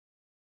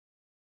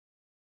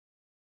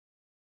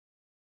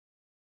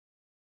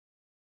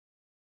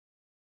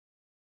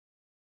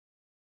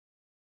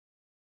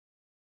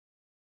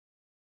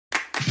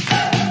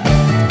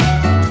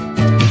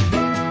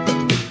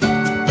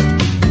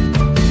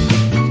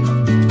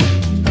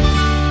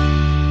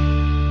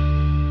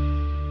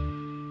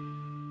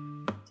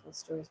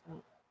years.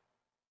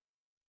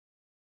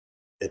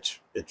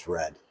 It's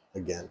red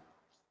again.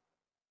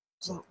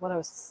 So what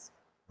else?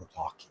 we're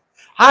talking.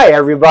 Hi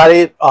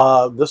everybody.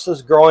 This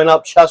is Growing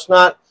Up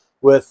Chestnut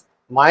with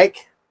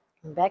Mike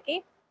And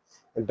Becky.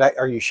 and Beck.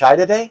 Are you shy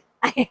today?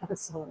 I am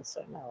so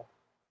no.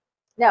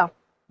 No.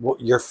 Well,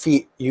 your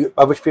feet.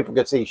 I wish people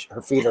could see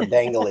her feet are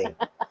dangling.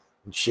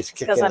 She's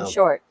kicking Because I'm them.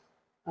 short.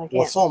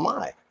 Well, so am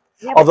I.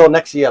 Yeah, Although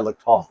next year I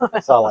look tall,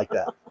 so I like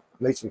that.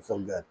 Makes me feel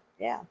good.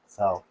 Yeah.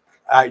 So,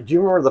 do you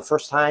remember the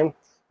first time?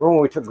 Remember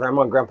when we took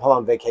Grandma and Grandpa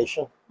on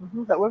vacation?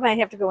 But we might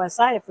have to go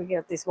inside if we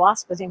get these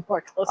wasps any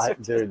more closer.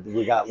 Dude,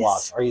 we got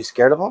lost. Are you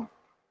scared of them?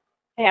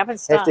 Hey, I've been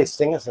If stunned. they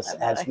sting us, it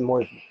adds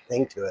more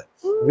thing to it.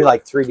 It'd be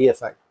like 3D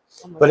effect.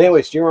 Oh my But gosh.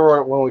 anyways, do you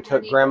remember when we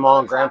took Grandma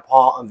and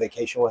Grandpa on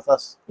vacation with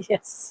us?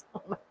 Yes.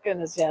 Oh my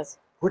goodness, yes.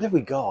 Where did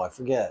we go? I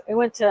forget. We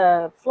went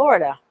to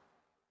Florida.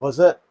 Was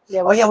it?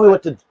 Yeah. Oh yeah, we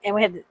went to. And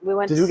we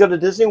went. Did we go to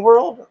Disney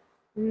World?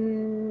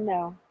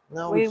 No.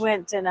 No. We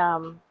went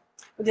and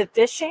we did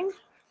fishing.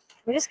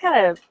 We just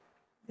kind of.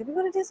 Did we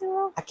go to Disney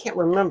World? I can't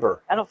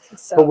remember. I don't think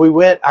so. But we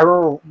went. I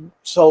remember.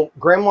 So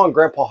Grandma and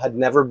Grandpa had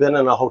never been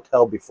in a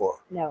hotel before.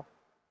 No.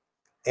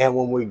 And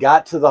when we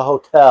got to the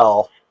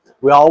hotel,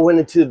 we all went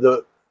into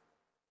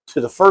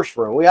the first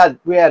room. Were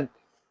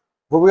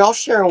we all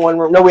sharing one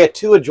room? No, we had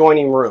two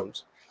adjoining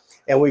rooms.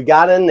 And we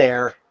got in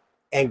there,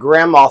 and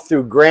Grandma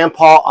threw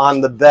Grandpa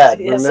on the bed.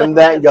 Yes, remember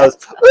that? And goes,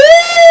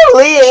 "Woo,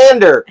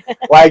 Leander,"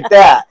 like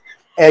that.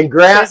 And She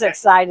Grandma was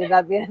excited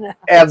about being in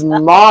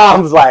and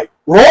Mom's like,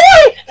 "Roy!"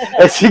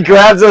 And she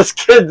grabs us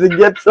kids and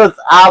gets us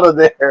out of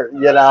there,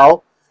 you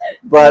know.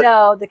 But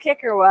no, the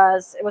kicker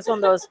was it was one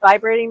of those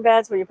vibrating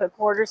beds where you put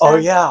quarters oh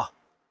in. yeah.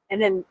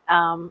 And then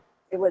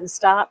it wouldn't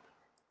stop.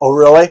 Oh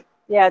really?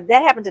 Yeah,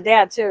 that happened to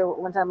Dad too.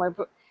 One time when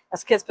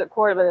us kids put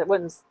quarters, but it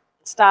wouldn't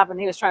stop, and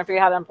he was trying to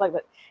figure out how to unplug.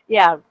 But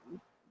yeah,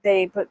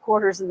 they put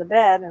quarters in the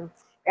bed, and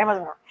Grandma's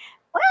like,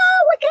 "Well,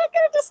 we can't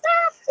get it to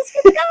stop. Just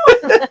keep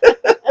going."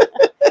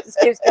 Just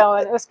keeps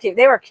going. It was cute.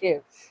 They were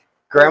cute.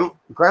 Grandma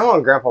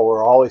and Grandpa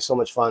were always so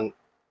much fun.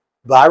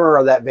 But I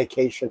remember that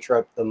vacation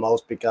trip the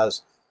most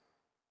because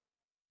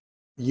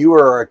you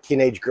were a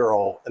teenage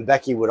girl, and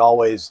Becky would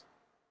always.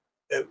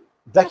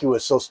 Becky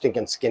was so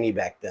stinking skinny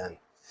back then,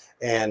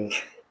 and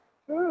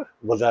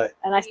was that?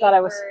 And I thought I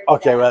was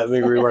Okay, well,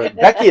 we were.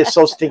 Becky is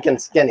so stinking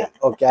skinny.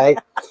 Okay,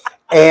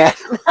 and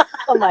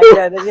oh my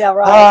goodness, yeah,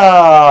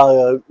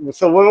 right.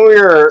 so when we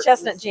were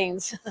Chestnut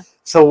jeans.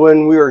 So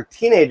when we were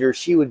teenagers,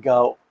 she would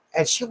go,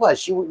 and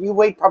you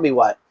weighed probably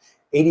what,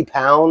 80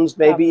 pounds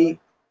maybe, Probably.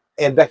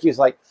 and Becky was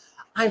like,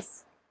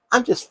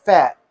 I'm just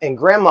fat, and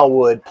Grandma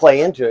would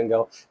play into it and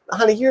go,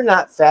 honey, you're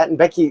not fat, and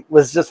Becky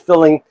was just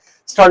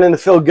starting to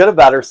feel good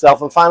about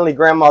herself, and finally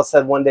Grandma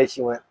said one day,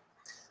 she went,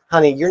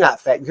 honey, you're not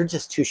fat, you're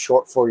just too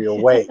short for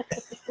your weight.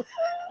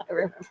 I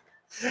remember.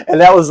 And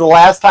that was the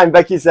last time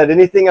Becky said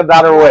anything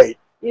about her weight.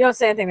 You don't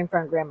say anything in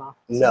front of Grandma.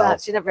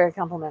 She's not very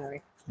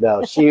complimentary.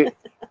 No,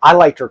 I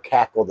liked her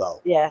cackle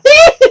though. Yeah.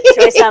 She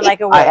always sounded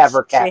like a witch. I have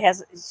her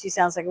cackle. She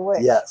sounds like a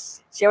witch.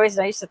 Yes. She always,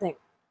 I used to think,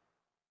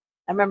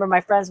 I remember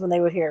my friends when they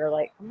would hear her,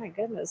 like, oh my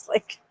goodness,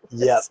 like,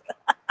 Yep.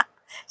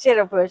 She had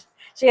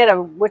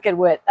a wicked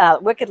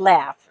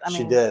laugh. I mean,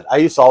 She did. I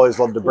used to always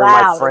love to bring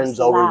loud, my friends it was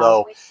over loud.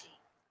 though.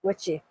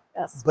 Witchy,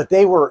 yes. But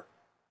they were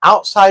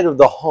outside of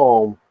the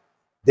home,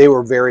 they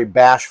were very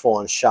bashful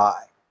and shy.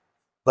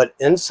 But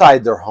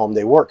inside their home,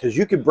 they weren't, because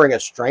you could bring a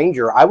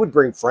stranger. I would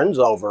bring friends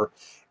over,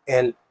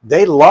 and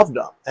they loved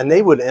them, and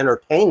they would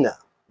entertain them,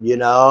 you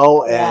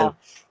know.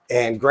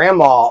 And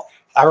Grandma,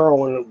 I remember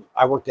when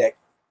I worked at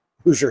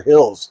Hoosier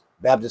Hills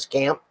Baptist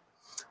Camp,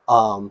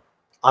 on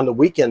the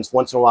weekends,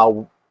 once in a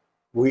while,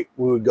 we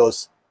would go.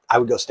 I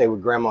would go stay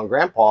with Grandma and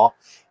Grandpa,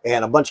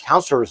 and a bunch of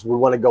counselors would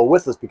want to go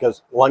with us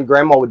because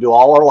Grandma would do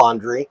all our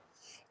laundry,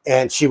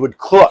 and she would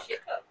cook,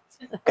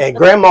 and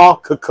Grandma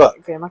could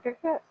cook. Grandma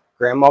could cook.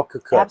 Grandma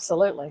could cook.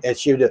 Absolutely. And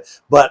she would do.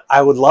 But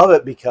I would love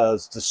it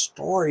because the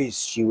stories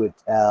she would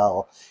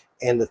tell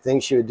and the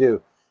things she would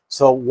do.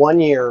 So one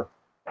year,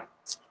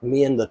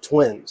 me and the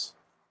twins,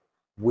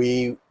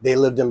 they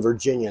lived in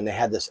Virginia, and they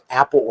had this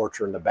apple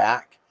orchard in the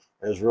back.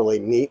 It was really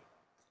neat.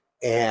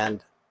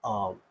 And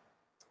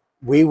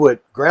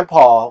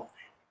Grandpa,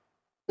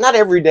 not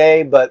every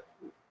day, but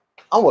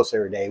almost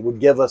every day,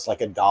 would give us like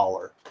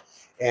 $1.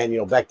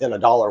 And, back then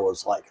 $1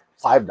 was like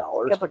 $5.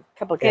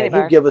 Couple of candy And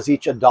bars. he'd give us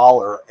each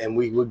 $1, and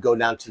we would go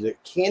down to the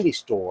candy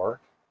store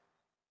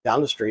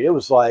down the street. It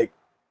was like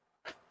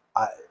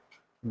a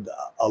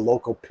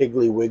local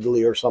Piggly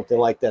Wiggly or something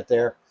like that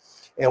there.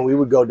 And we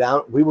would go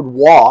down, we would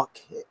walk,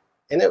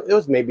 and it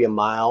was maybe a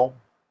mile,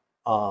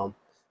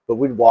 but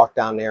we'd walk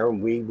down there,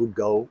 and we would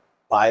go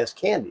buy us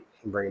candy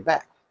and bring it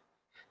back.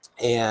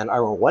 And I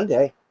remember one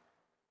day,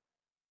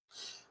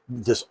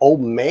 this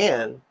old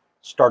man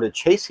started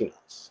chasing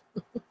us.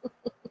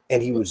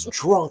 And he was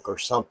drunk or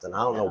something. I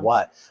don't know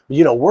what.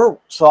 But,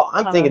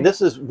 I'm thinking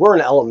we're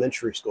in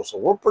elementary school, so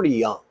we're pretty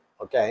young,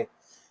 okay?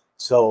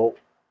 So,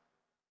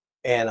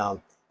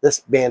 and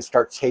this man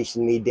starts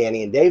chasing me,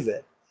 Danny, and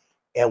David.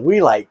 And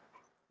we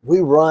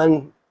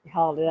run You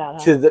hauled it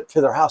out, huh?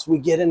 to their house. We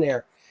get in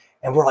there,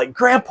 And we're like,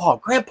 Grandpa,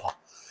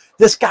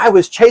 this guy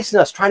was chasing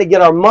us, trying to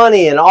get our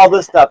money and all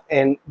this stuff.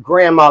 And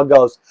Grandma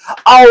goes,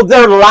 oh,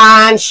 they're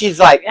lying. She's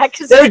like,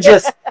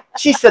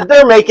 she said,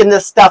 they're making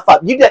this stuff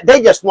up.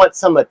 They just want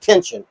some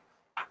attention.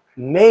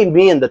 Made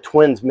me and the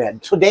twins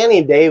mad. So Danny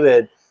and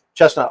David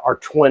Chestnut are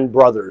twin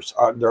brothers.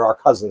 They're our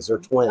cousins. They're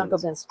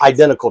twins,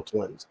 identical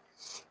twins.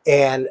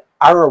 And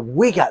I remember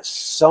we got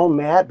so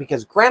mad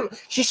because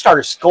she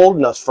started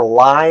scolding us for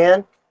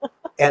lying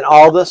and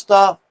all this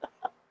stuff.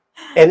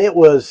 And it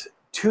was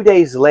 2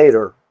 days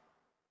later,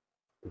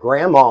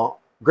 Grandpa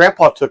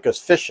took us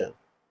fishing.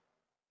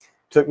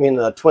 Took me and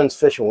the twins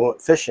fishing. We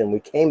went fishing. We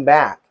came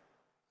back,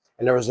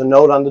 and there was a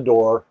note on the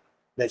door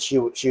that she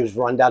was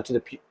run down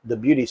to the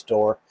beauty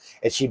store,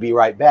 and she'd be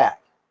right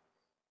back.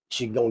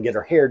 She'd go and get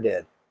her hair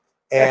did,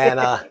 and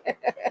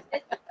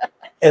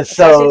and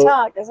so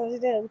that's what she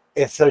did.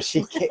 And so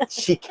she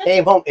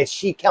came home, and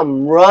she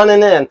come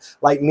running in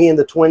like me and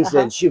the twins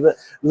did. She went,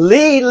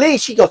 Lee.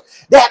 She goes,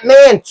 that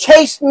man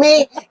chased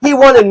me. He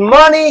wanted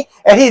money,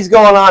 and he's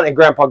going on. And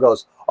Grandpa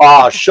goes,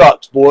 oh,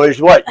 shucks,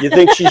 boys. What, you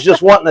think she's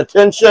just wanting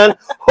attention?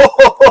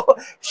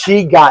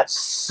 She got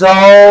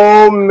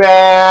so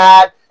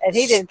mad. And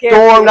he didn't care.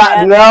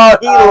 No,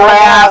 he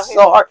laughed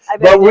so hard.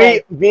 But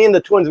me and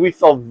the twins, we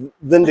felt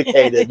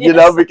vindicated, you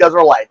know, because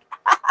we're like,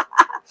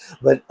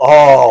 but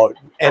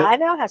and I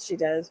know how she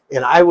does.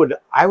 And I would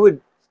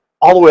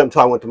all the way up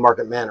until I went to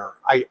Market Manor.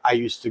 I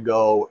used to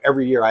go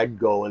every year. I'd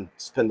go and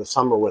spend the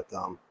summer with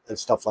them and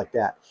stuff like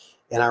that.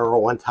 And I remember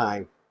one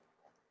time,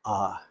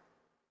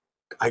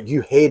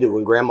 you hated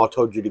when Grandma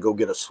told you to go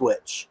get a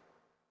switch,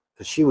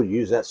 because she would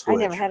use that switch.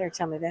 I never had her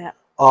tell me that.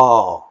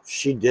 Oh,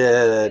 she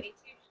did.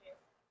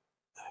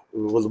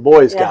 Well, the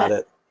boys got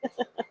it.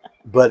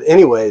 But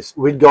anyways,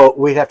 we'd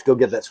have to go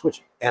get that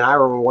switch. And I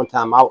remember one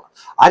time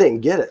I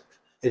didn't get it.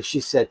 And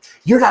she said,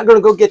 you're not going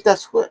to go get that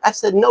switch? I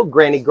said, no,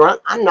 Granny Grunt,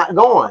 I'm not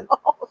going.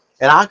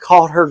 And I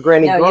called her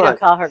Granny Grunt. No, you didn't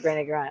call her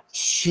Granny Grunt.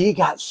 She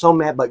got so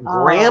mad. But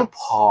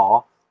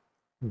Grandpa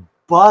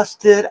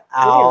busted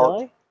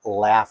out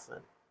laughing.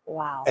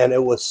 Wow. And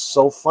it was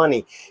so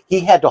funny.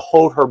 He had to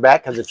hold her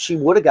back, because if she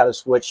would have got a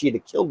switch, she'd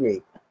have killed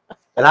me.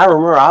 And I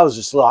remember I was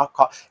just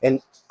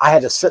and I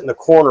had to sit in the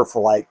corner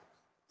for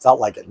felt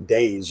like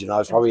days, you know. I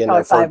was probably in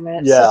there for 5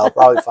 minutes. Yeah,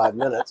 probably 5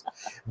 minutes.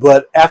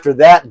 But after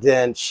that,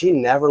 then she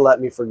never let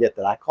me forget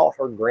that. I called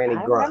her Granny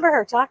Grunt. I remember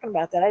her talking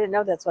about that. I didn't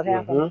know that's what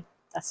happened.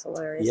 That's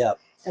hilarious. Yep.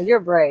 Now, you're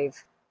brave.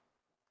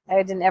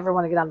 I didn't ever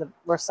want to get on the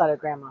worst side of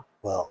Grandma.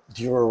 Well,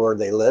 do you remember where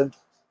they lived?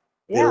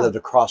 Yeah. They lived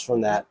across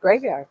from that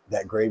graveyard.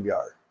 That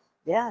graveyard.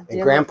 Yeah.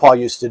 And Grandpa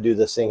used to do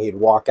this thing. He'd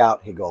walk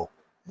out. He'd go.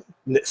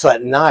 So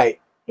at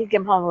night, he'd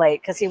come home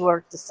late because he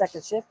worked the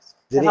second shift.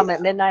 Come home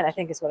at midnight, I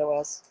think is what it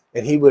was.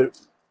 And he would.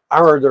 I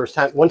remember there was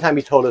one time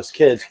he told us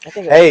kids, I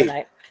think it was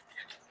midnight.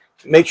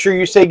 Make sure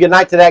you say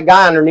goodnight to that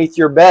guy underneath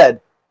your bed.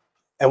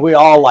 And we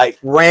all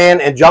ran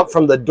and jumped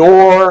from the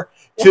door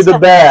to the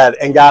bed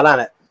and got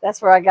on it.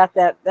 That's where I got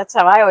that. That's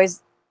how I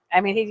always.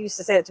 I mean, he used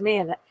to say it to me,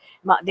 and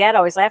Dad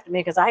always laughed at me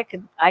because I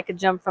could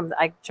jump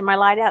I turn my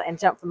light out and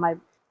jump from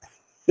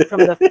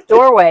the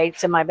doorway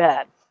to my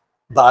bed.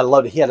 But I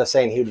loved it. He had a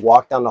saying. He would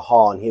walk down the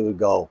hall and he would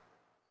go,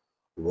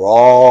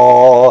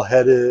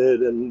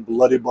 raw-headed and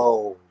bloody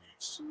bones.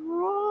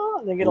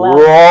 Raw-headed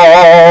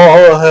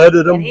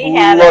and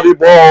bloody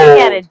bones. He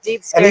had a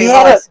deep, scary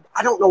voice.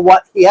 I don't know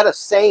what he had a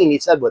saying. He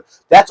said, "But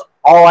that's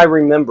all I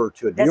remember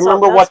to it." Do you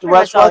remember what the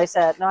rest was? He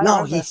said.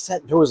 No, he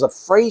said there was a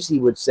phrase he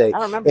would say. I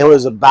don't remember. It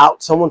was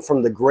about someone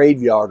from the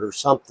graveyard or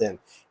something,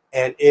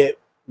 and it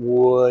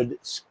would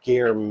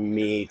scare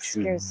me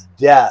to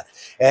death.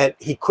 And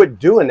he quit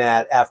doing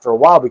that after a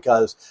while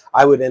because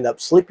I would end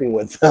up sleeping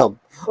with them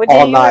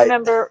all night.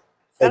 Remember?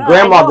 And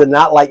Grandma did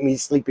not like me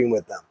sleeping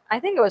with them. I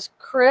think it was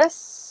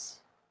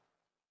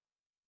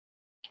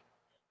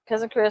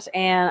cousin Chris,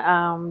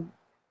 and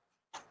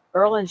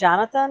Earl and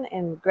Jonathan,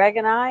 and Greg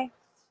and I,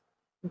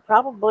 and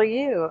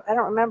probably you. I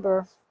don't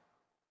remember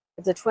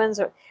if the twins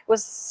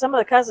was some of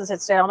the cousins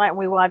had stayed all night, and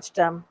we watched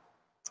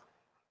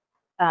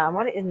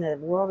what in the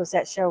world is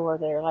that show where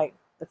they're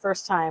the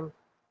first time?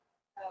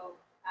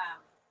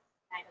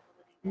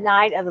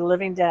 Night of the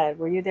Living Dead.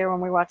 Were you there when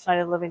we watched Night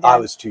of the Living Dead? I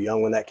was too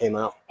young when that came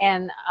out.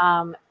 And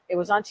it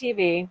was on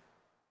TV,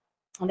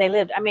 and they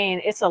lived. I mean,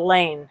 it's a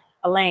lane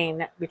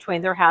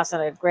between their house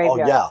and a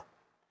graveyard. Oh yeah.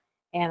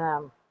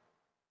 And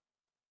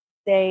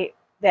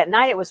that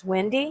night it was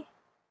windy.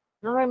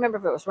 I don't remember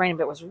if it was raining,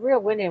 but it was real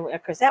windy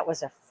because that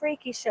was a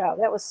freaky show.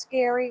 That was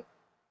scary.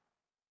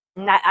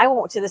 And I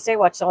won't to this day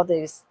watch all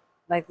these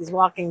these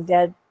Walking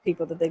Dead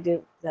people that they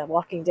do. The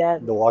Walking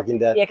Dead. The Walking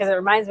Dead. Yeah, because it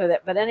reminds me of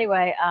that. But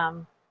anyway,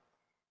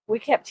 we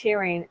kept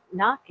hearing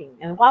knocking,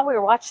 and while we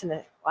were watching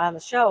the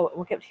show,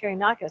 we kept hearing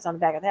knocking. It was on the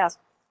back of the house.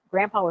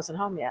 Grandpa wasn't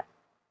home yet.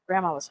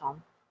 Grandma was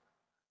home,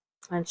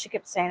 and she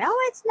kept saying,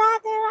 "Oh, it's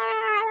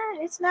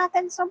nothing. It's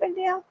nothing. It's no big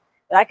deal."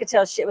 But I could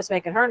tell shit was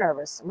making her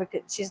nervous. And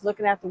she's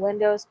looking out the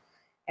windows,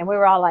 and we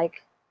were all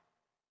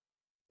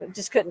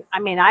just couldn't. I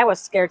mean, I was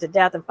scared to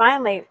death. And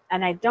finally,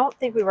 and I don't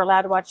think we were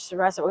allowed to watch the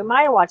rest of it. We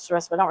might have watched the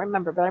rest, but I don't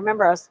remember. But I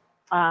remember us.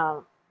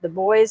 the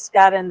boys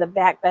got in the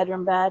back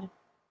bedroom bed,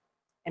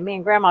 and me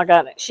and Grandma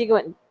she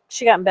got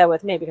in bed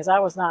with me because I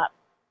was not,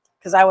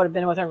 because I would have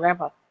been with her and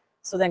Grandpa.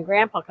 So then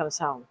Grandpa comes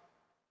home.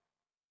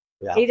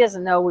 Yeah. He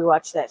doesn't know we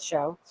watched that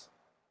show.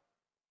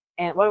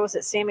 And what was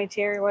it, Sammy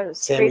Terry? What was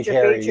Sammy Creature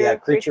Terry, Feature? yeah,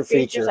 Creature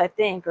Features, Feature. I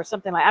think, or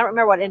something like. I don't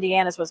remember what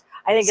Indiana's was.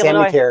 I think Sammy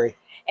Illinois. Terry.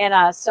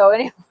 And so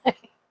anyway,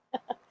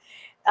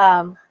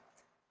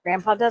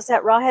 Grandpa does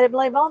that raw-headed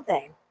Blade Bone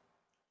thing,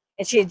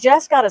 and she had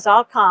just got us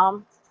all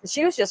calm. And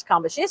she was just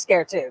calm, but she was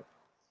scared too.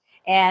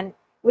 And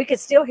we could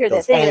still hear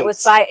that thing. And it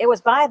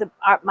was by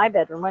my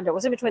bedroom window. It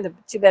was in between the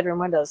two bedroom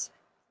windows,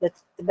 the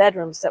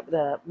bedrooms that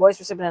the boys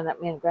were sleeping in, that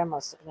me and Grandma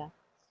was sleeping in,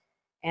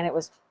 and it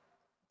was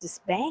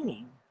just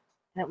banging,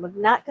 and it was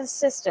not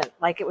consistent.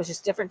 Like it was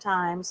just different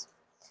times.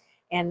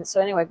 And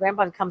so anyway,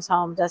 Grandpa comes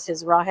home, does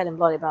his raw head and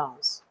bloody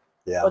bones.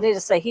 Yeah. Well, I need to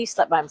say he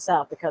slept by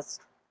himself because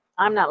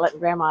I'm not letting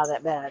Grandma out of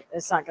that bed.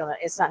 It's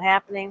not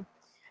happening.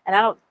 And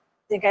I don't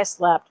think I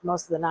slept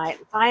most of the night.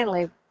 And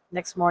finally,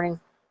 next morning,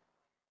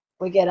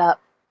 we get up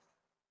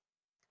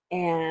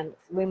and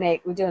we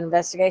do an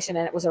investigation,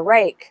 and it was a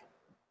rake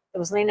that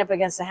was leaning up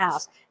against the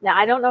house. Now,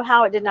 I don't know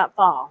how it did not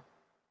fall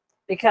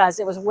because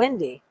it was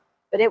windy,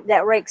 but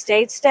that rake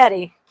stayed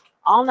steady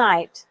all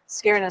night,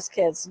 scaring us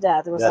kids to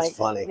death. It was That's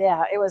funny.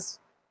 Yeah, it was.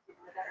 You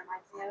know what that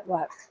reminds me of?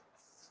 What?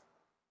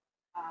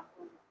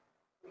 When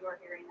we were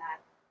hearing that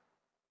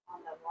on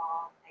the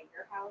wall at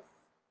your house,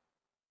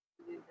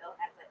 we built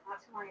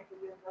not too long after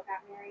you and Bill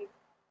got married.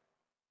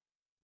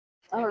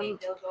 Oh, We made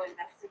Bill go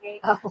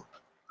investigate. Oh,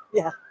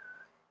 yeah.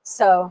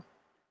 So,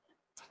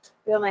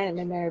 Bill and I hadn't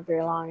been married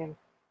very long, and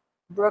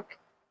Brooke,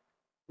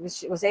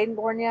 was Aiden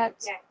born yet?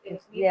 Yeah, it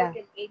was me. Yeah.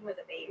 Aiden was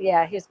a baby.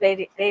 Yeah, he was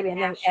baby,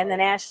 and then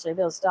Ashley,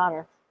 Bill's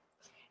daughter,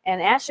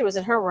 and Ashley was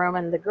in her room,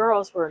 and the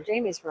girls were in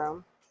Jamie's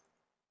room,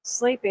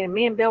 sleeping. And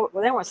me and Bill,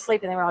 well, they weren't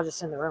sleeping; they were all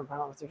just in the room. I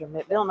don't know what they're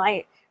doing. Bill and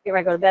I get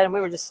ready to go to bed, and we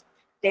were just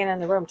standing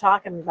in the room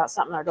talking about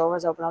something. Our door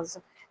was open, all this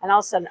stuff. And all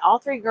of a sudden, all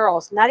three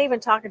girls, not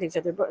even talking to each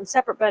other, but in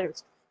separate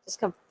bedrooms, just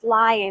come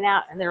flying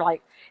out, and they're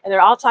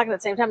all talking at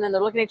the same time. And then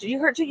they're looking at you. You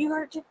heard you? You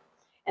heard you?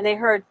 And they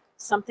heard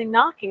something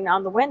knocking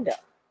on the window.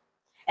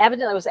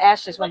 Evidently, it was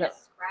Ashley's window,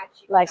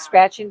 like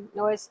scratching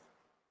noise.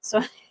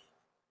 So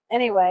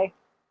anyway,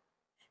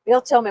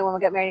 Bill told me when we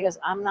got married, he goes,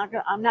 I'm not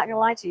gonna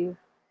lie to you,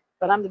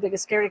 but I'm the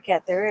biggest scaredy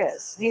cat there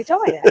is. And he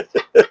told me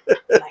that.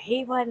 But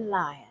he wasn't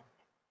lying.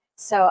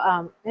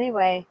 So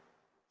anyway,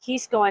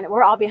 he's going,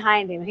 we're all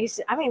behind him.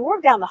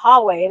 We're down the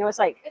hallway, and it was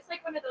like, it's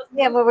like one of those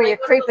where you're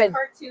creeping.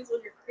 Cartoons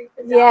when you're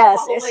creeping down Yes,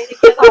 the hallway it's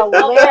together,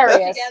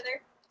 hilarious.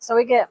 together. So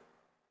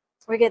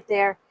we get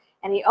there,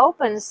 and he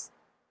opens,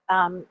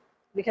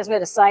 because we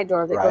had a side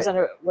door that goes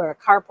under where a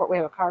carport. We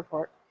have a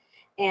carport,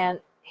 and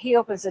he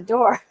opens the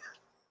door,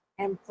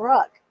 and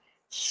Brooke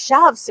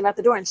shoves him out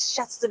the door and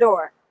shuts the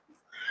door.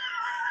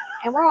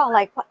 And we're all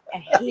like, what?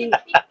 And he,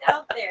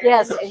 out there.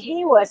 yes, and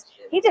he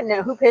didn't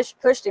know who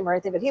pushed him or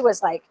anything, but he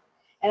was like,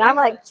 and I'm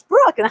like,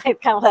 Brooke, and I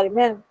kind of let him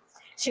in.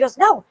 She goes,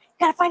 no,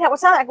 you got to find out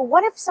what's on. I go,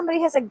 what if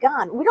somebody has a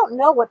gun? We don't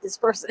know what this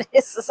person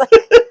is. It's like,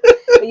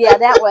 but yeah,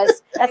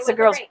 that's the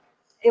girl's.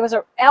 It was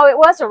a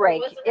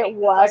rake. It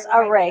was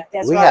a rake.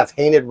 That's we right. have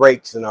painted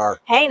rakes in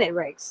our Painted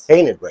rakes.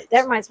 painted rakes.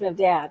 That reminds me of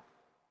Dad.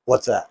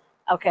 What's that?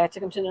 Okay, I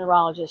took him to the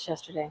neurologist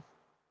yesterday.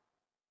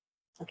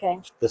 Okay.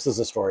 This is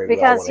a story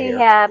Because he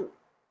had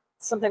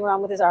something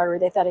wrong with his artery.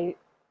 They thought he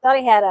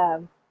had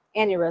a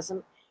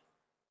aneurysm.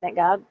 Thank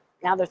God.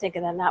 Now they're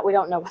thinking that not. We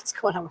don't know what's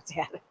going on with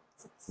Dad.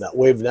 No,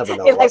 we've never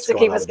known. He likes what's to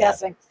going keep on us with Dad.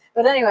 guessing.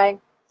 But anyway,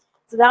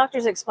 the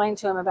doctors explained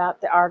to him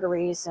about the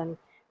arteries and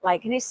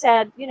and he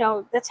said,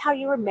 that's how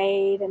you were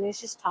made. And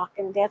he's just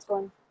talking. And Dad's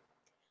going,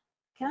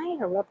 can I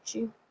interrupt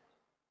you?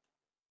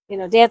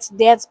 Dad's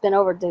been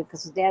over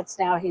because Dad's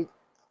now he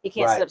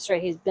can't sit up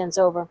straight. He bends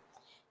over,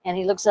 and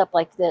he looks up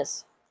like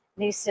this.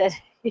 And he said,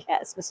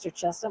 yes, Mr.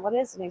 Chestnut, what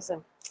is it? And he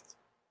said,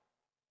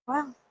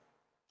 well,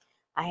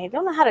 I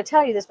don't know how to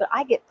tell you this, but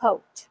I get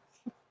poked.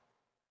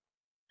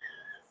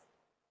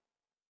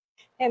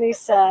 And he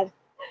said,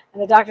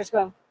 and the doctor's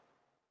going,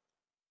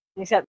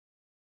 and he said,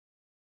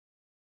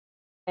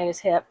 his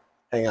hip.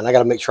 Hang on, I got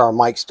to make sure our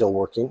mic's still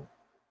working.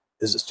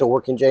 Is it still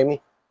working, Jamie?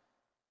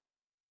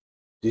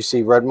 Do you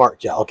see red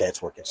mark? Yeah, okay,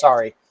 it's working.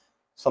 Sorry.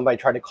 Somebody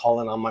tried to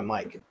call in on my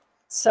mic.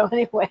 So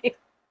anyway,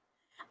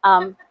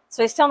 so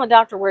he's telling the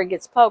doctor where he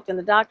gets poked, and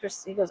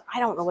he goes, I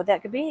don't know what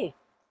that could be.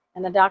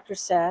 And the doctor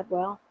said,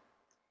 well,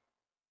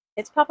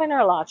 it's probably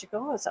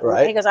neurological.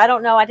 Right. He goes, I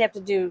don't know. I'd have to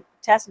do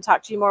tests and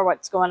talk to you more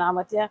what's going on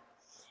with you.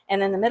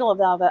 And in the middle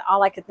of all that,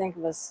 all I could think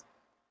was,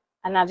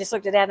 and I just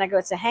looked at Dad and I go,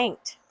 it's a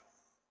haint.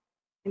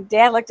 And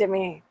Dad looked at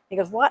me. He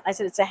goes, what? I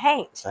said, it's a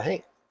haint. It's a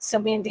haint. So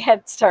me and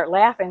Dad start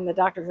laughing. The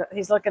doctor,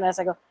 he's looking at us.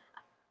 I go,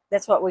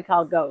 that's what we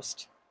call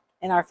ghost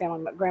in our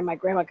family. My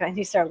grandma, and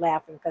he started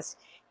laughing because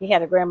he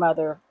had a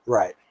grandmother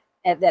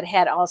that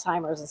had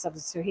Alzheimer's and stuff.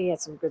 So he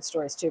had some good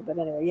stories too. But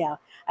anyway, yeah,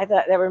 I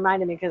thought that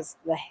reminded me because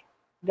the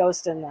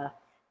ghost and the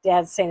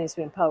Dad saying he's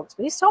been poked.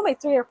 But he's told me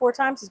 3 or 4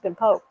 times he's been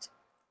poked.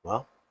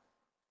 Well,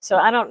 so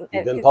I don't.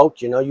 You've been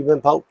poked. You've been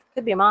poked.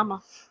 Could be a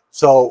mama.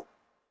 So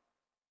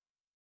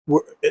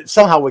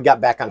somehow we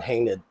got back on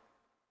hanged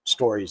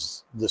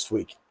stories this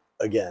week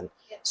again.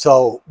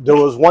 So there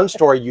was one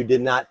story you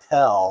did not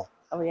tell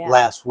Oh yeah.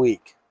 last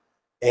week.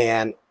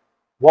 And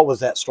what was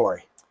that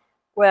story?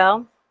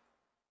 Well,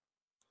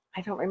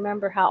 I don't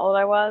remember how old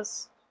I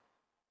was.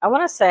 I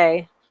want to say,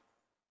 I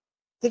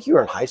think you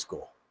were in high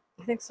school.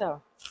 I think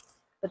so.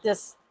 But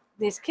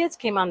these kids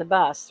came on the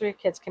bus. 3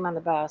 kids came on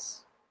the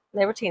bus.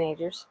 They were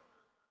teenagers.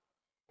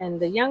 And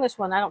the youngest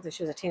one, I don't think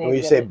she was a teenager. When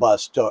you yet, say but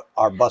bus, to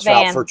our bus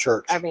van, route for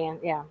church. our van,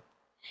 yeah.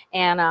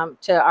 And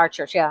to our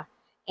church, yeah.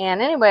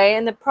 And anyway,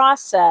 in the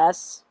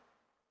process,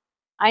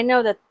 I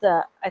know that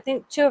I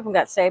think 2 of them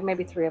got saved,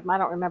 maybe 3 of them. I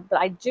don't remember, but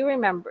I do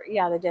remember.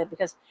 Yeah, they did,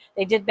 because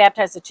they did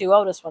baptize the 2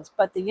 oldest ones.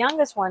 But the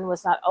youngest one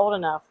was not old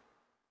enough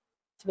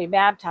to be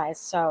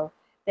baptized, so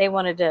they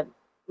wanted to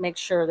make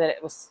sure that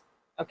it was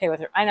okay with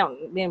her. I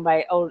don't mean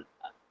by old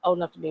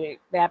enough to be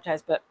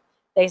baptized, but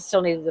they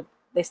still needed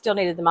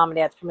the mom and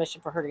dad's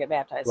permission for her to get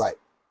baptized. Right.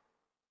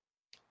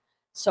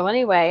 So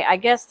anyway, I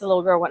guess the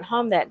little girl went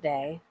home that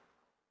day,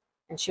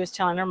 and she was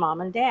telling her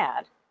mom and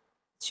dad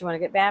she wanted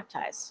to get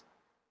baptized.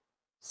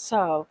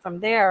 So from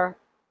there,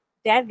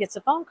 dad gets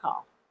a phone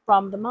call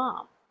from the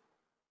mom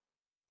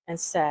and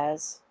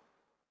says,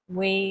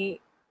 we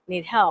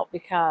need help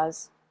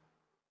because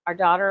our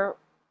daughter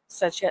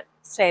said she got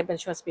saved and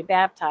she wants to be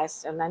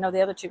baptized. And I know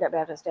the other 2 got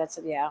baptized. Dad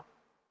said, yeah.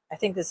 I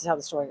think this is how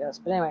the story goes.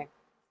 But anyway.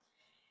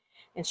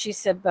 And she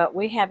said, but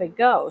we have a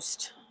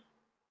ghost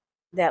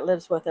that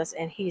lives with us,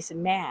 and he's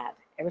mad.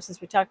 Ever since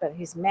we talked about it,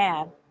 he's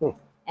mad.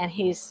 And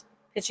he's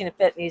pitching a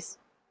fit, and he's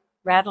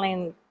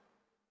rattling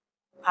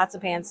pots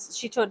and pans.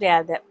 She told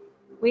Dad that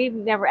we've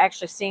never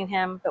actually seen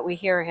him, but we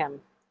hear him.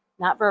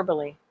 Not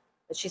verbally.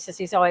 But she says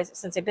he's always,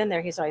 since they've been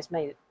there, he's always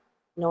made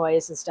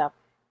noise and stuff.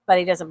 But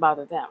he doesn't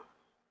bother them.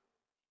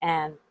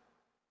 And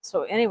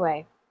so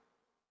anyway,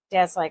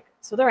 Dad's like,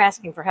 so they're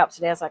asking for help.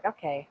 So Dad's like,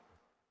 okay,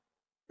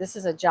 this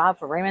is a job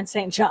for Raymond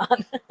St.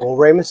 John. Well,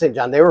 Raymond St.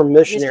 John, they were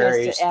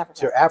missionaries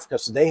to Africa,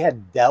 so they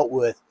had dealt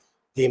with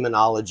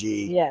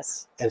demonology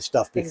yes, and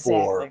stuff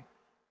before.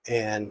 Exactly.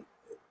 And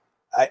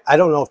I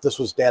don't know if this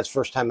was Dad's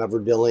first time ever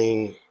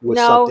dealing with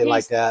something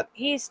like that.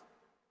 He's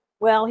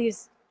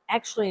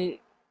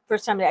actually,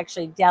 first time to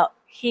actually dealt,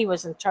 he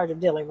was in charge of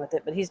dealing with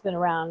it, but he's been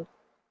around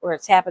where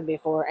it's happened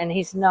before, and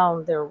he's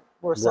known there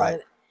were some.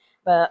 Right.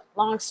 But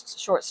long,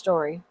 short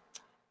story.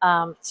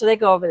 So they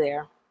go over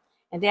there,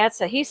 and Dad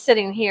said he's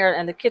sitting here,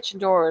 and the kitchen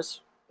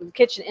doors, the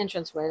kitchen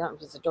entranceway, I don't know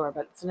if it's a door,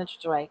 but it's an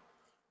entranceway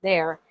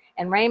there,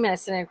 and Raymond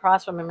is sitting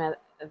across from him at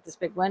this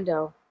big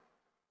window,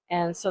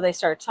 and so they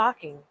started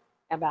talking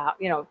about,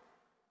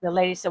 the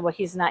lady said, well,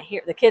 he's not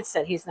here. The kids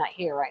said he's not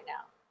here right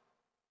now.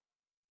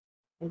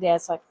 And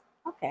Dad's like,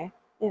 okay,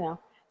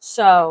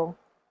 So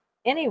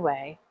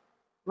anyway,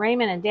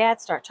 Raymond and Dad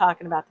start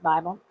talking about the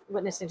Bible,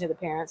 witnessing to the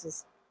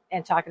parents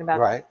and talking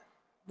about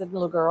the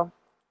little girl.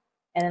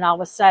 And then all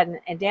of a sudden,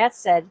 and Dad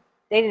said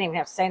they didn't even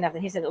have to say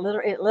nothing. He said it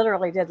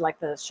literally did like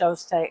the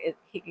shows say,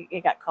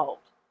 it got cold.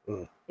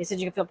 He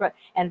said you could feel,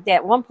 and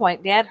at one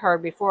point, Dad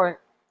heard before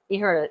he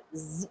heard a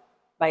zzz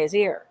by his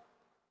ear.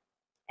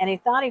 And he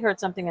thought he heard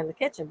something in the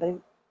kitchen, but he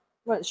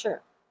wasn't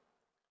sure.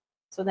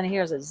 So then he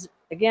hears a zzz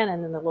again,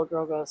 and then the little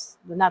girl goes,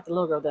 not the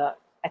little girl,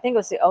 I think it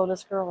was the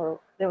oldest girl,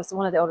 or it was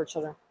one of the older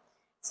children,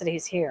 said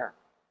he's here.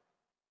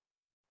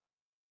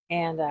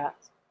 And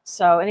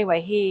so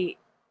anyway, he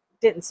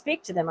didn't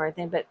speak to them or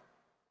anything, but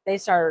they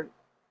started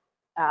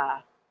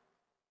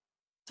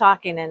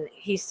talking, and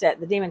he said,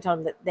 the demon told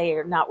him that they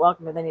are not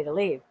welcome, but they need to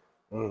leave.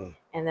 And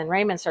then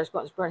Raymond starts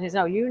going, he says,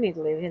 no, you need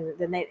to leave. And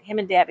then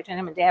between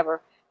him and Dad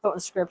were quoting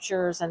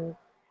scriptures and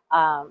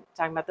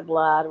talking about the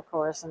blood, of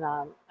course. And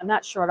I'm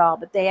not sure at all,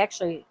 but they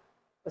actually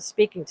was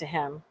speaking to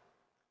him,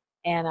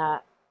 and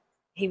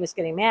he was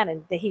getting mad,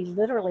 and he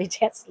literally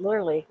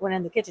went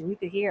in the kitchen. You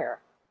could hear.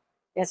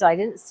 And so I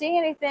didn't see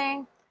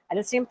anything. I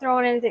didn't see him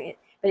throwing anything,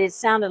 but it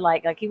sounded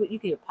like you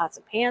could hear pots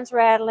and pans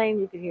rattling.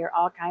 You could hear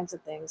all kinds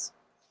of things.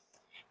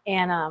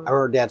 And I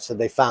remember Dad said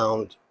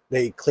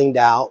they cleaned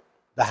out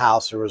the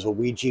house. There was a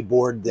Ouija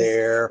board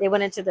there. They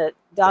went into the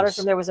daughter's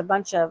room. There was a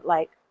bunch of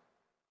like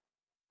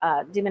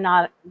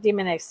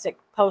demonistic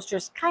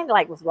posters, kind of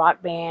like with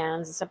rock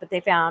bands and stuff, but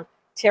they found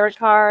tarot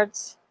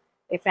cards,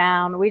 they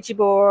found Ouija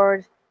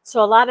board,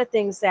 so a lot of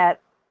things that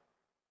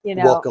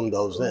welcome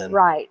those in,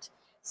 right?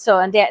 So,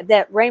 and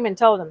that Raymond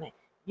told them,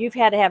 you've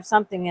had to have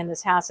something in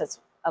this house that's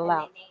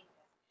allowed.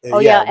 Oh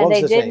yeah, and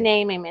they did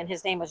name him, and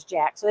his name was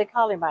Jack, so they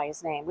called him by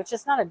his name, which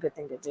is not a good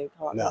thing to do.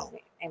 No.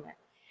 Amen.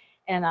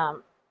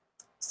 And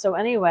so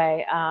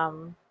anyway,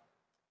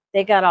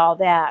 they got all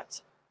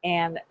that.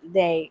 And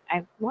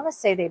I want to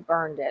say they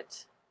burned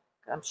it.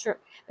 I'm sure.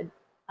 But,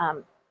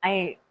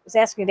 I was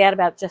asking Dad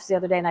about it just the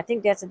other day, and I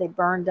think Dad said they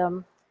burned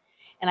them.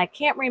 And I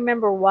can't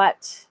remember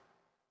what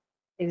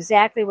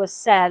exactly was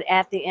said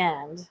at the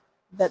end.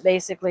 But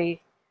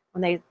basically,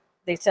 when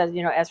they said,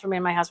 as for me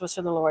and my house was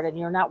for the Lord, and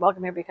you're not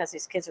welcome here because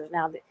these kids are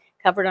now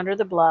covered under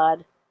the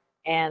blood,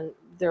 and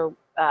they're 2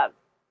 of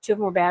them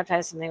were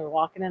baptized, and they were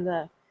walking in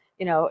the,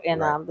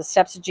 the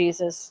steps of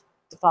Jesus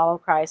to follow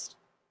Christ.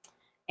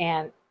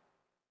 And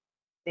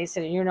they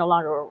said, you're no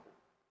longer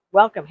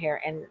welcome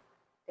here. And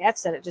Dad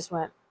said it just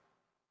went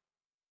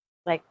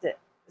like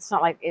it's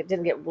not like it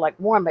didn't get like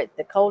warm, but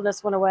the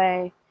coldness went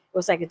away. It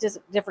was like a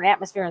different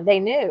atmosphere, and they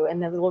knew.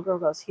 And then the little girl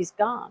goes, he's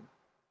gone.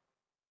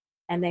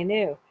 And they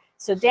knew.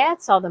 So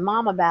Dad saw the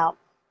mom about,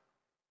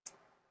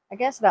 I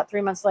guess about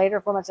 3 months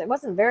later, 4 months. It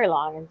wasn't very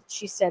long. And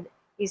she said,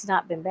 he's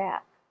not been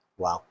back.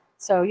 Wow.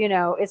 So,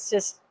 it's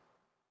just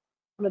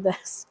one of the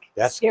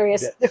That's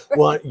scariest.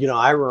 Well,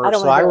 I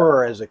remember. I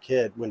remember as a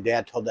kid when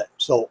Dad told that.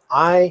 So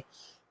I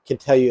can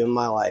tell you in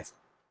my life,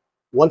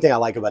 one thing I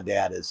like about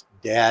Dad is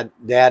Dad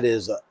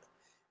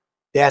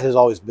has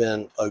always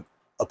been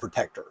a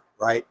protector,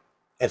 right?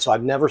 And so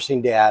I've never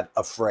seen Dad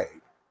afraid.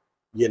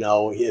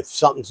 If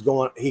something's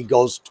going, he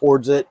goes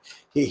towards it.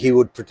 He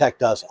would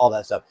protect us, all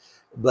that stuff.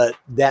 But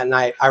that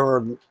night, I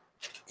remember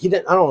he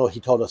didn't. I don't know if he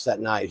told us that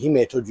night. He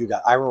may have told you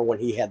guys. I remember when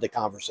he had the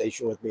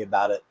conversation with me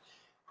about it.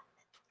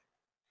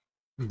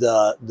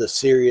 The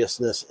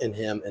seriousness in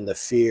him and the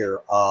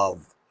fear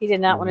of he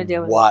did not want to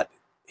deal with what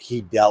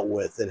he dealt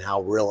with and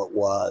how real it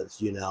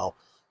was.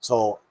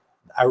 So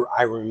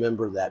I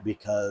remember that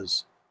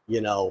because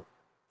well,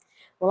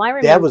 I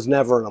remember Dad was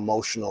never an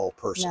emotional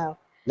person. No,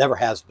 never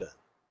has been.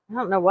 I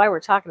don't know why we're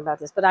talking about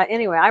this, but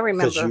anyway, I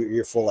remember because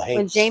you're full of hate.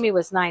 When Jamie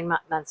was 9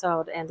 months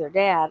old, and their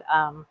dad,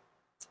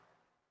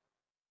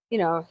 he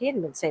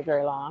hadn't been saved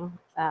very long.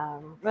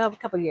 Well, a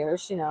couple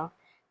years,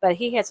 but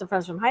he had some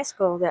friends from high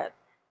school that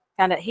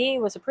found out he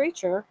was a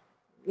preacher,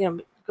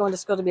 going to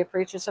school to be a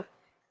preacher. So,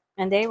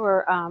 and they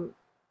were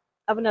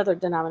of another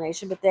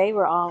denomination, but they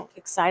were all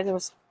excited. There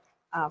was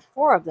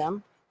 4 of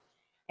them,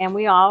 and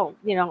we all,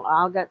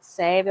 all got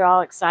saved. They're all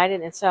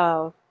excited, and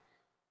so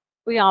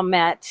we all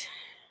met.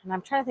 And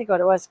I'm trying to think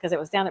what it was because it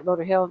was down at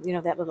Boulder Hill,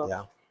 that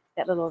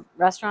little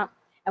restaurant,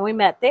 and we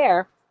met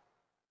there,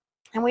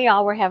 and we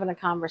all were having a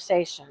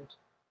conversation,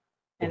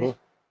 and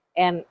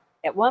and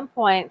at one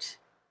point,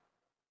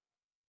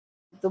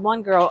 the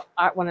one girl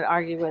wanted to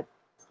argue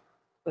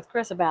with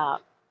Chris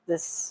about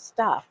this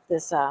stuff,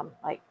 this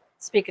like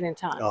speaking in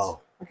tongues. Oh.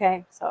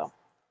 Okay, so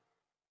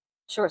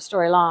short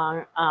story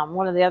long,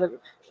 one of the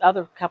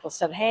other couples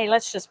said, "Hey,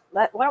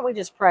 why don't we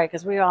just pray?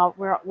 Because we're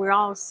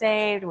all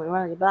saved, and we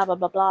want to blah blah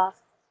blah blah."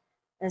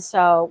 And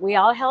so we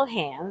all held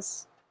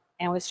hands,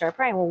 and we started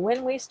praying. Well,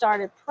 when we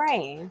started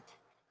praying,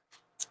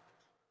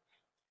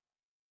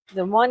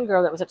 the one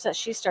girl that was upset,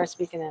 she started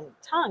speaking in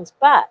tongues.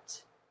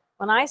 But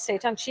when I say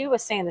tongues, she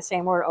was saying the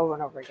same word over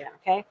and over again.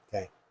 Okay.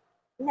 Okay.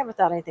 Never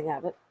thought anything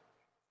of it.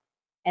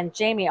 And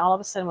Jamie, all of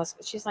a sudden,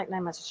 she's like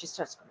 9 months, and she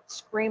starts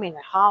screaming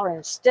and hollering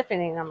and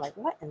stiffening. And I'm like,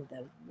 what in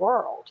the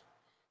world?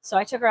 So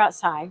I took her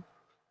outside,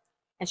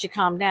 and she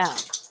calmed down.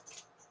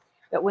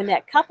 But when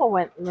that couple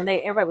went,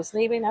 everybody was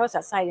leaving, I was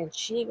outside, and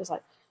she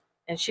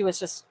was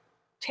just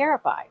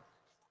terrified.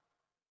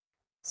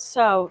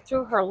 So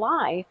through her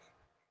life,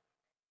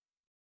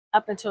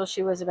 up until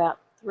she was about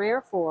 3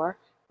 or 4,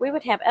 we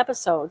would have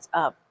episodes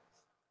of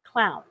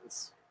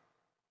clowns.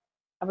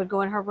 I would go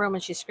in her room,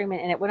 and she's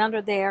screaming, and it went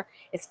under there.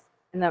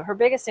 Her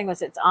biggest thing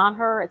was it's on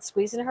her, it's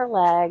squeezing her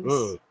legs.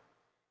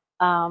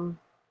 And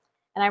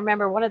I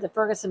remember one of the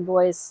Ferguson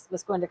boys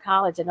was going to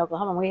college in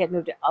Oklahoma, and we had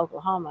moved to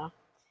Oklahoma.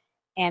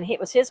 And it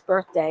was his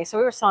birthday, so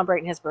we were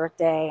celebrating his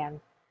birthday and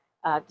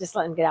just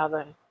letting him get out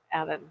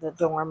of the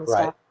dorm and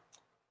stuff.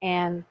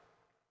 And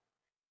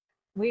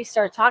we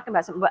started talking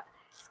about something. But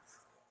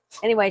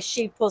anyway,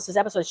 she pulls this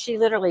episode. She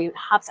literally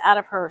hops out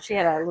of her. She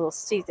had a little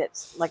seat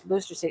that's like a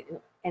booster seat,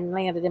 and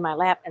landed in my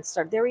lap and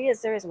started. There he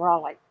is. And we're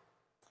all like,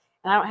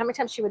 and I don't know how many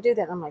times she would do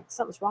that. And I'm like,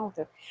 something's wrong with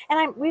her.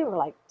 And we were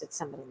like, did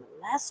somebody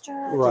molest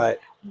her? Right.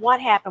 What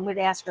happened? We'd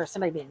ask her,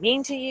 somebody being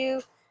mean to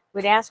you?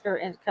 We'd ask her,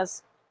 and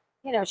because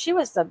she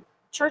was the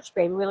church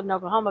baby. We lived in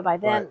Oklahoma by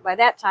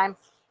that time,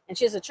 and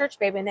she was a church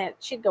baby, and then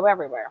she'd go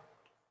everywhere.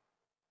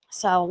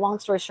 So long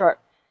story short,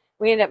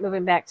 we ended up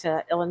moving back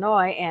to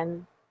Illinois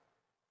and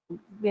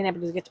being able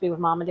to get to be with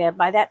Mom and Dad.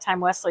 By that time,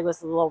 Wesley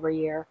was a little over a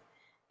year,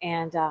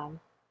 and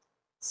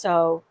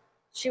so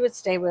she would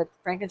stay with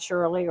Frank and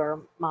Shirley or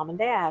Mom and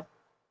Dad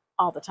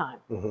all the time.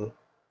 And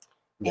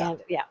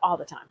all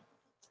the time.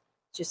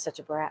 She's such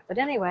a brat. But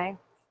anyway,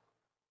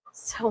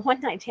 so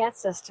one night Dad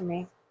says to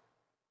me,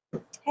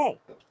 "Hey."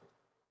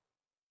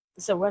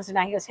 So Wednesday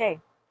night, he goes,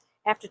 "Hey,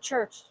 after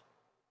church,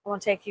 I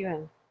want to take you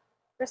and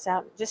Chris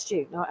out, just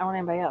you. No, I don't want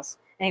anybody else."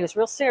 And he was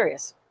real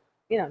serious.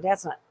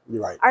 Dad's not.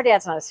 You're right. Our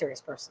dad's not a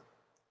serious person,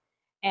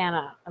 and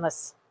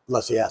unless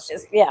he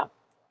asks. Yeah.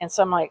 And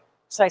so I'm like,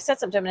 so I said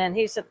something to him, and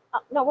he said,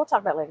 "Oh, no, we'll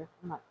talk about it later."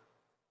 I'm like,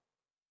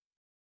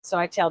 so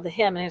I told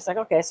him, and he was like,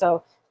 "Okay."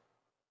 So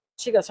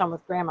she goes home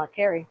with Grandma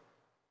Carrie.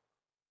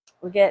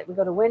 We go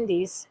to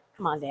Wendy's.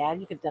 Come on,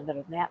 Dad, you could have done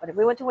better than that. But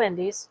we went to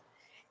Wendy's,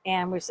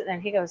 and we were sitting there,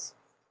 and he goes,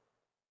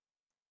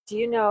 "Do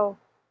you know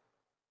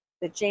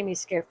that Jamie's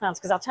scared of clowns?"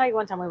 Because I'll tell you,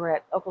 one time we were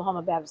at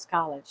Oklahoma Baptist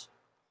College,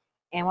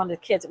 and one of the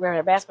kids, we were at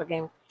a basketball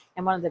game,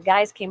 and one of the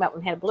guys came up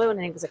and had a balloon,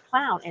 and he was a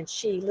clown, and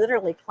she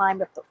literally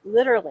climbed up the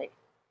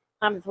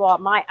wall.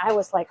 I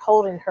was like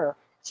holding her.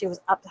 She was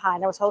up high,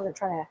 and I was holding her,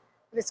 trying to,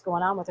 what is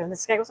going on with her? And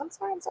this guy goes, I'm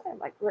sorry. I'm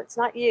like, it's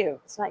not you.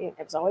 It's not you.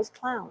 It was always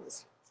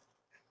clowns.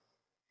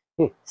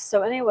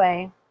 So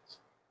anyway,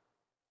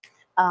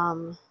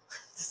 um,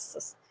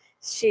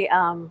 she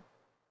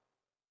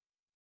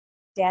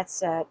Dad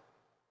said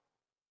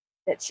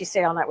that she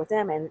stayed all night with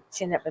them, and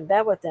she ended up in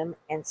bed with them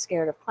and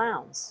scared of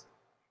clowns.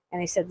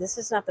 And he said, this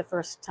is not the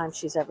first time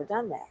she's ever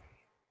done that.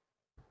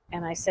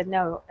 And I said,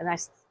 no. And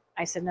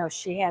I said, no,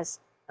 she has.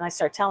 And I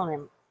started telling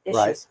him issues.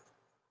 Right.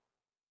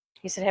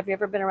 He said, have you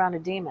ever been around a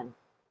demon?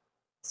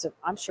 So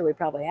I'm sure we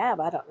probably have.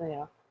 I don't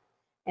know.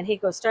 And he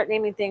goes, start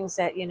naming things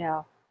that,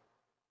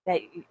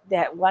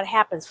 that what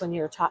happens when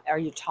are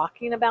you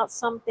talking about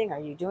something? Are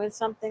you doing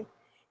something?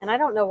 And I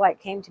don't know why it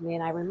came to me.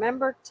 And I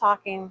remember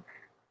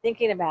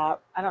thinking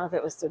about, I don't know if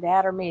it was the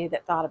dad or me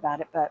that thought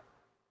about it, but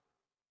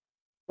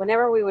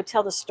whenever we would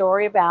tell the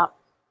story about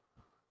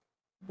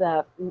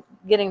the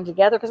getting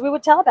together, because we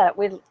would tell about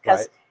it,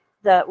 because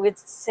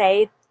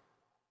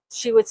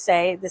she would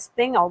say this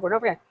thing over and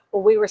over again.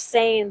 Well, we were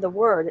saying the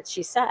word that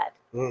she said.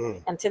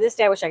 Mm-hmm. And to this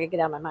day, I wish I could get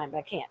out of my mind, but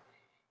I can't.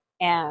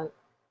 And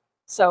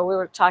so we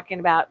were talking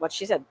about what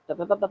she said. Blah,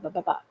 blah, blah, blah,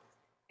 blah, blah.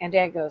 And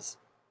Dad goes,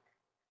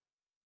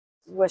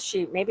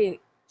 maybe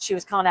she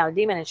was calling out a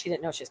demon and she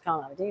didn't know she was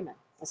calling out a demon.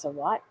 I said,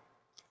 what?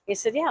 He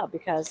said, yeah,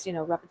 because,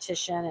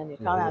 repetition and you're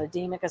calling out a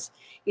demon. Because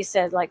he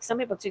said, like, some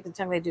people speak in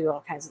tongue, they do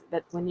all kinds of,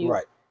 but when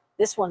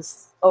this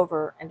one's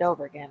over and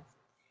over again.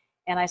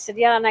 And I said,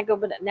 yeah. And I go,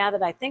 but now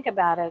that I think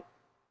about it,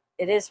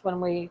 it is when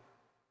we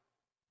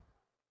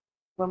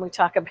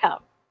talk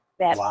about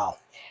that. Wow.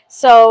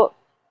 So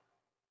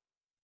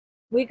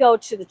we go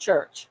to the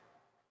church.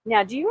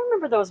 Now, do you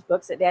remember those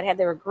books that Dad had?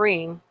 They were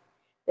green.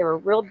 They were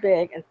real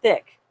big and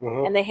thick.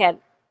 Mm-hmm. And they had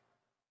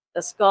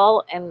a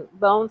skull and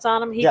bones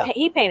on them.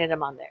 He painted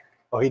them on there.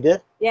 Oh, he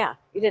did? Yeah.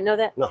 You didn't know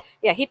that? No.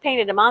 Yeah, he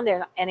painted them on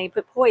there, and he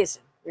put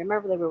poison.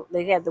 Remember,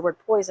 they had the word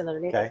poison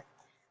underneath it.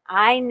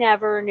 I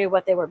never knew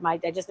what they were. I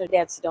just knew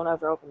Dad said, don't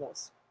ever open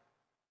those.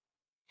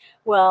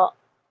 Well,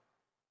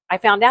 I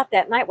found out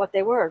that night what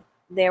they were.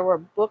 There were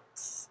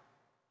books,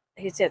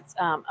 he said,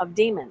 of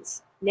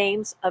demons,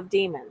 names of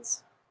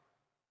demons.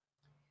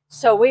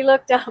 So we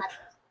looked up,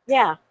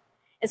 yeah.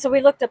 And so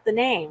we looked up the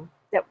name,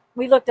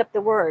 we looked up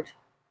the word.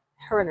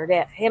 Her and her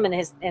dad, him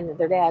and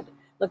their dad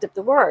looked up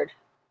the word.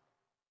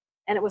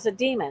 And it was a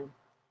demon.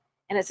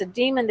 And it's a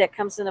demon that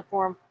comes in the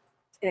form,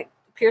 it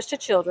appears to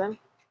children.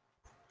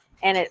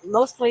 And it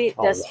mostly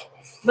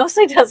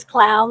does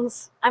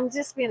clowns. I'm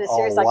just being as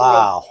serious as I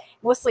can be.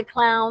 Mostly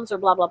clowns or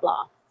blah, blah,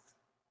 blah.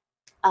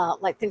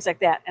 Like things like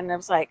that. And I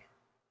was like,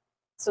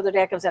 so their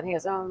dad comes out and he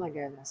goes, oh my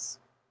goodness.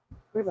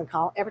 We've been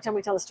calling, every time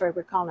we tell the story,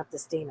 we're calling up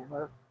this demon.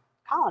 We're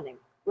calling him.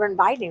 We're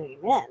inviting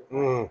him in.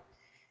 Mm.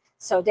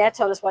 So Dad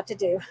told us what to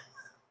do.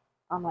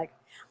 I'm like,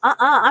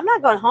 I'm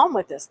not going home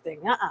with this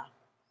thing.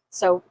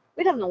 So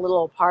we lived in a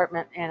little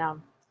apartment.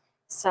 And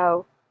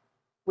so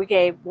we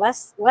gave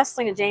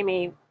Wesley and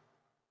Jamie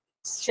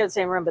shared the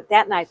same room. But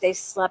that night they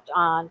slept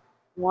on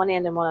one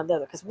end and one on the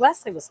other. Because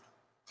Wesley was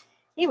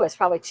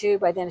probably 2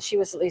 by then. She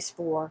was at least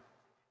 4.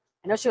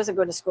 I know she wasn't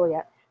going to school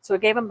yet. So we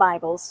gave them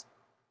Bibles,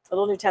 a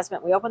little New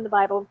Testament. We opened the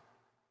Bible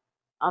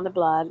on the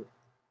blood,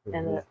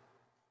 mm-hmm.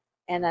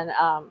 and then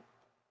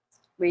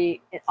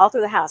we all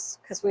through the house,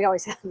 because we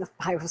always had enough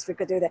Bibles we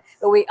could do that.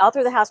 But all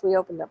through the house we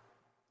opened them,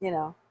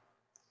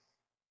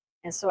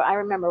 And so I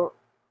remember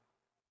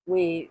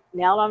we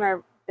knelt on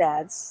our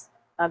beds,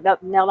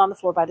 knelt on the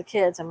floor by the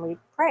kids, and we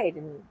prayed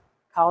and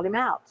called him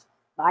out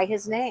by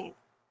his name.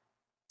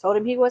 Told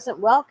him he wasn't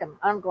welcome.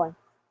 I'm going,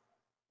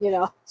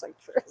 it's like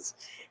first.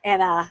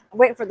 And I'm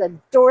waiting for the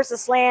doors to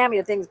slam,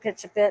 things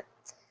pitch a fit.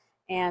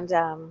 And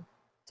told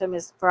him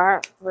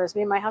for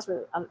me and my house,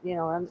 we're,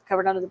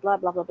 covered under the blood,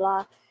 blah, blah,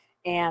 blah.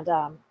 And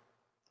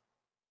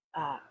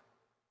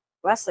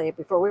Wesley,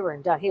 before we were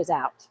done, he was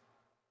out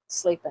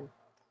sleeping.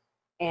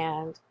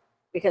 And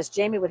because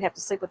Jamie would have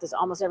to sleep with us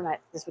almost every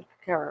night, this would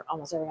occur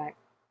almost every night.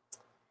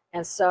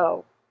 And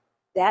so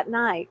that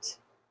night,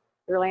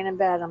 we were laying in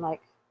bed. I'm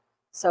like,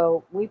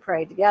 so we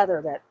prayed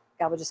together that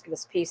God would just give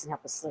us peace and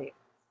help us sleep.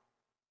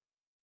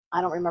 I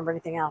don't remember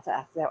anything else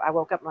after that. I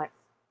woke up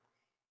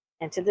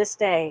and to this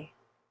day,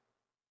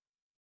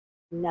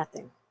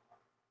 nothing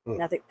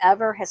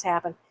ever has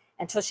happened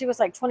until she was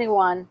like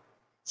 21.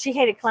 She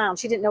hated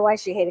clowns. She didn't know why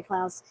she hated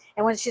clowns.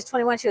 And when she was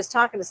 21, she was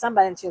talking to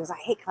somebody and she was like,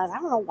 I hate clowns. I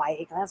don't know why I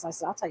hate clowns. And I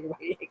said, I'll tell you why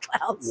you hate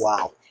clowns.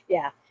 Wow.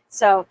 Yeah.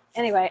 So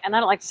anyway, and I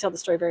don't like to tell the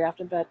story very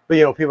often, but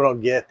people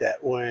don't get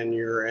that when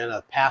you're in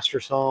a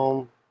pastor's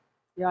home,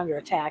 you're under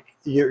attack.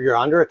 You're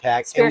under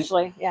attack.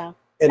 Spiritually, yeah.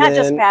 Not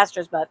just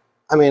pastors, but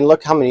I mean,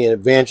 look how many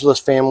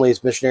evangelist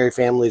families, missionary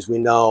families we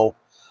know.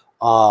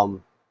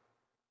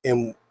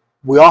 And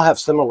we all have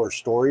similar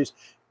stories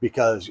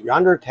because you're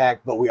under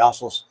attack, but we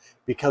also,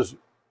 because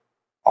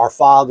our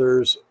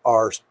fathers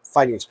are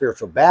fighting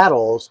spiritual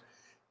battles,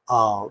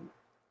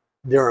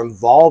 they're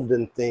involved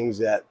in things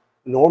that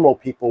normal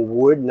people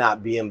would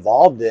not be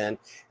involved in.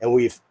 And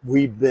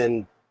we've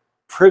been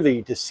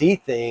privy to see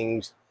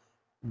things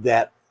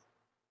that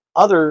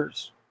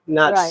others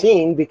not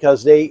seen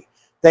because they,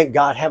 thank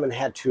God, haven't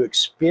had to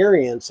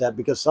experience that,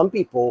 because some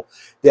people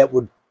that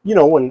would you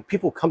know, when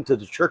people come to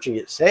the church and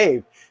get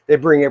saved, they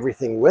bring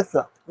everything with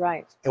them.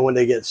 Right. And when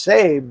they get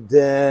saved,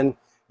 then,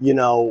 you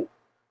know,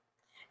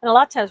 And a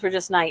lot of times we're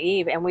just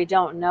naive and we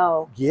don't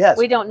know. yes.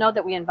 We don't know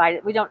that we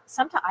invited. We don't.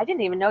 Sometimes I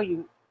didn't even know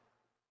you.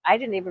 I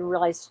didn't even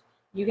realize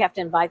you have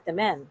to invite them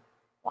in.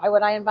 Why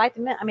would I invite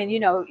them in? I mean, you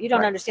know, you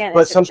don't Right. understand.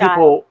 But It's a some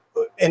child.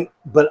 people,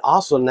 but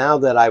also now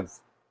that I've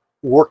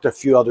worked a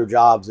few other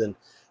jobs and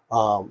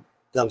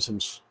done some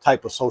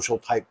type of social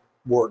type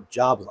work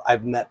jobs,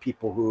 I've met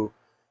people who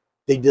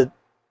they do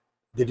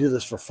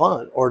this for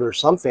fun. Or there's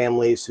some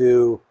families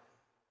who,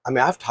 I mean,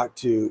 I've talked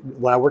to,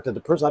 when I worked at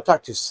the prison, I've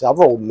talked to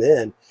several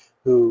men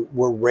who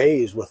were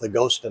raised with a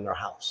ghost in their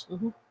house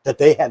that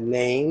they had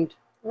named,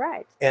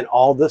 Right. and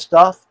all this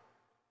stuff.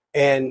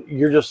 And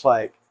you're just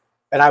like,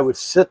 and I would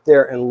sit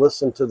there and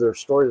listen to their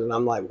stories, and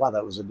I'm like, wow,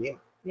 that was a demon.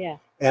 Yeah.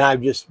 And I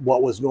just,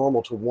 what was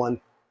normal to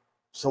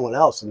someone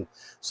else. And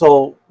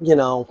so, you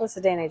know, What's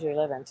the day and age we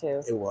live in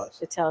too? it was.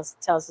 It tells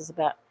us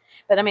about.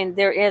 But I mean,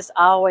 there is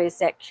always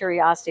that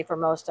curiosity for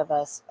most of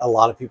us. A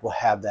lot of people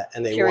have that,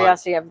 and they want,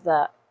 Curiosity of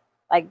the,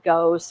 like,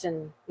 ghosts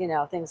and, you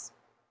know, things.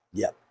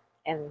 Yep.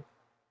 And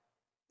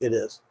it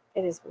is.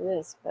 it is what it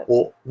is. But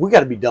Well, we got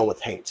to be done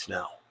with Haints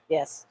now.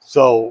 yes.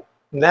 So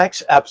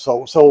next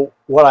episode, so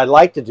what I'd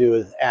like to do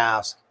is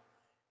ask,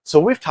 so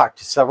we've talked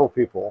to several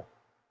people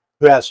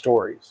who have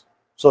stories.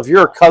 So if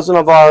you're a cousin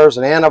of ours,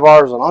 an aunt of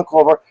ours, an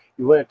uncle of ours,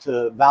 you went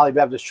to Valley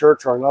Baptist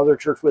Church or another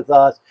church with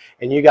us,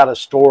 and you got a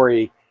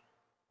story,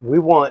 we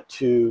want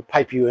to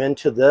pipe you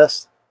into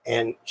this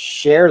and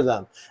share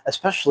them,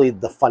 especially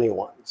the funny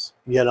ones.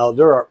 You know,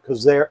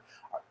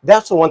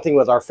 that's the one thing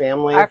with our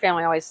family. Our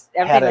family always,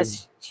 everything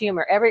was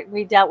humor.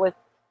 We dealt with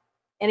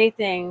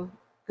anything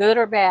good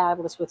or bad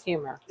was with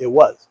humor. It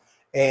was.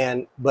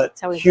 But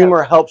how we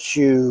humor helps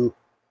you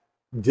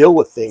deal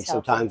with things It's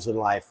healthy. sometimes in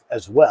life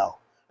as well.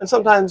 And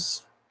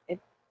sometimes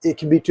it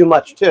can be too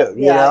much too,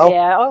 you Yeah, know?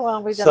 yeah. Oh,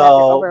 well, we've done that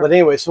So, over. but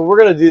anyway, so we're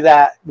going to do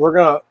that.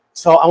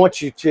 So I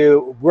want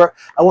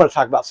I want to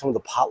talk about some of the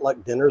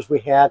potluck dinners we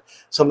had,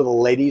 some of the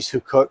ladies who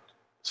cooked,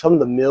 some of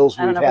the meals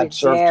I don't we've know if had we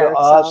served dared, to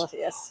us. so,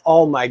 yes.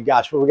 Oh my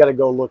gosh, but we got to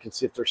go look and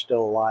see if they're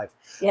still alive.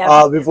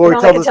 Yeah. Before we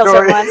only tell can the tell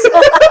story. certain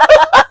ones.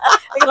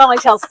 We can only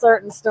tell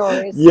certain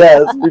stories.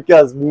 Yes,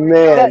 because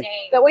man,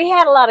 But we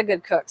had a lot of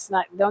good cooks.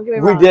 Don't get me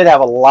we wrong. did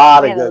have a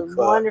lot We of had good cooks.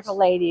 wonderful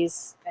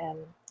ladies, and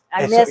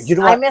I And so, miss you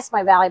know what? I miss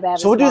my Valley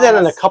Baptist. So we'll do that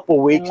in a couple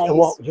weeks. And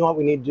ladies. you know what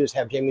we need to do is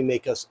have Jamie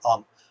make us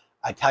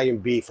Italian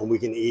beef, and we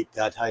can eat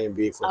the Italian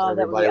beef with Oh, that would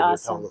be everybody when we're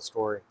awesome. telling the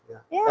story. Yeah.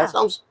 Yeah. That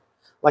sounds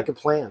like a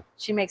plan.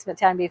 She makes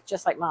Italian beef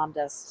just like Mom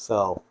does.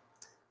 So,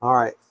 all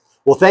right.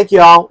 Well, thank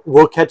you all.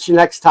 We'll catch you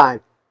next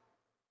time.